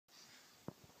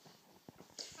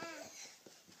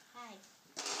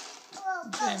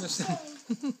Jameson.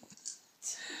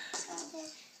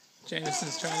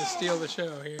 Jameson's trying to steal the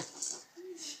show here.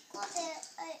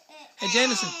 Hey,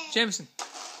 Jameson. Jameson.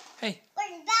 Hey.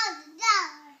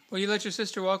 Will you let your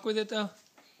sister walk with it, though?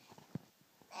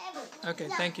 Okay,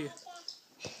 thank you.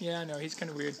 Yeah, I know. He's kind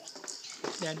of weird.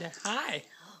 Dada. Hi.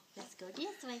 Let's go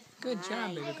this way. Good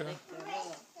job, baby girl.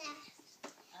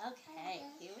 Okay,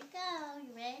 here we go.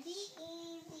 You ready?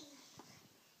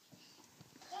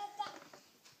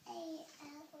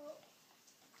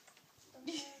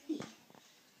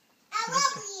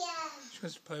 She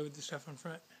wants to play with the stuff on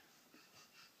front.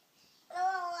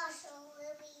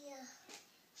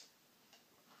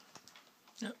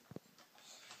 Yep.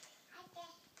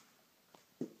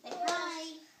 Say hi.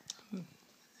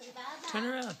 Say bye-bye. Turn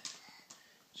around.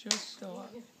 She wants to still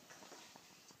up.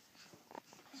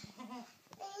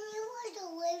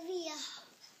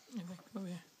 Come over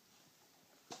here.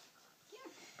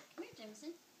 Come here,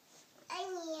 Jameson.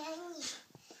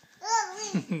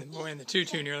 The boy in the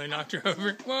tutu nearly knocked her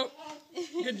over. Whoa.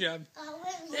 Good job.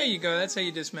 There you go. That's how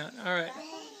you dismount. All right.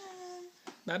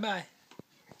 Bye-bye.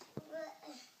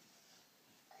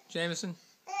 Jameson.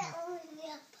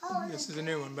 This is a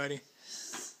new one, buddy.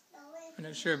 I'm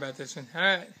not sure about this one. All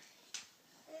right.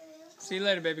 See you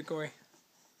later, baby Corey.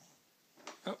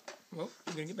 Oh, well,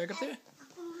 you gonna get back up there?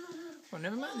 Well,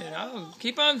 never mind then. I'll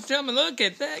keep on telling me, look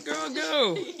at that girl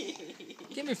go.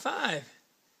 Give me 5.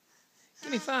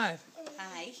 Give me 5.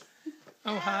 Hi.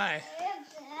 Oh, hi.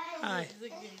 Hi.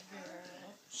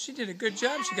 She did a good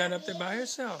job. She got up there by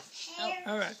herself. Oh,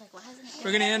 all right. like, well,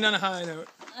 We're going to end on a high note.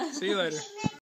 See you later.